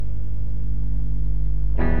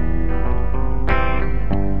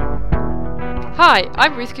Hi,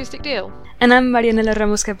 I'm Ruth Acoustic Deal. And I'm Marianela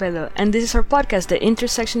Ramos Capello, and this is our podcast, The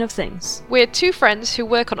Intersection of Things. We're two friends who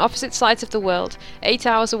work on opposite sides of the world, 8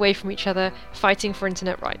 hours away from each other, fighting for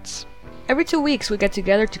internet rights. Every 2 weeks we get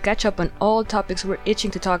together to catch up on all topics we're itching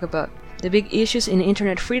to talk about, the big issues in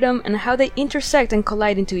internet freedom and how they intersect and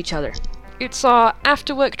collide into each other. It's our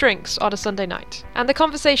after-work drinks on a Sunday night, and the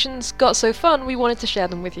conversations got so fun we wanted to share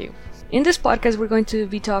them with you. In this podcast we're going to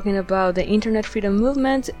be talking about the internet freedom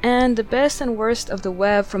movement and the best and worst of the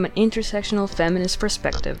web from an intersectional feminist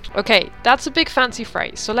perspective. Okay, that's a big fancy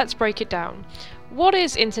phrase, so let's break it down. What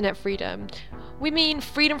is internet freedom? We mean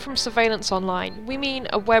freedom from surveillance online. We mean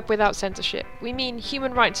a web without censorship. We mean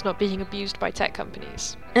human rights not being abused by tech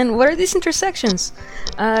companies. And what are these intersections?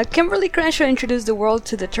 Kimberly Crenshaw introduced the world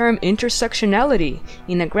to the term intersectionality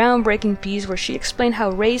in a groundbreaking piece where she explained how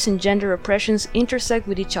race and gender oppressions intersect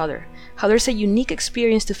with each other, how there's a unique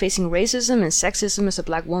experience to facing racism and sexism as a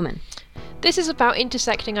black woman. This is about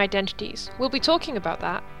intersecting identities. We'll be talking about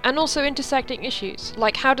that, and also intersecting issues,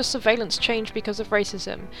 like how does surveillance change because of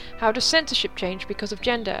racism, how does censorship change because of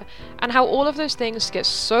gender, and how all of those things get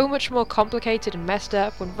so much more complicated and messed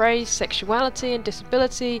up when race, sexuality, and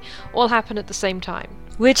disability all happen at the same time.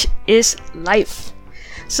 Which is life.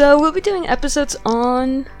 So we'll be doing episodes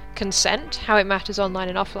on consent, how it matters online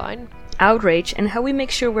and offline, outrage, and how we make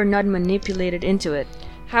sure we're not manipulated into it,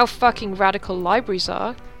 how fucking radical libraries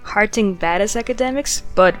are, hearting badass academics,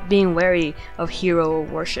 but being wary of hero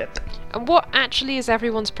worship. And what actually is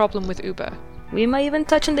everyone's problem with Uber? We might even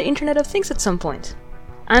touch on the Internet of Things at some point.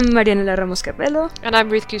 I'm Marianela Ramos Capello. And I'm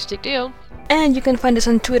Ruth Acoustic Deal. And you can find us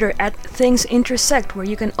on Twitter at ThingsIntersect, where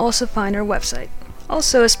you can also find our website.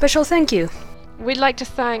 Also, a special thank you. We'd like to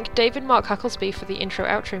thank David Mark Hucklesby for the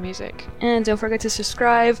intro-outro music. And don't forget to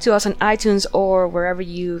subscribe to us on iTunes or wherever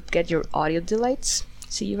you get your audio delights.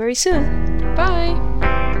 See you very soon. Bye!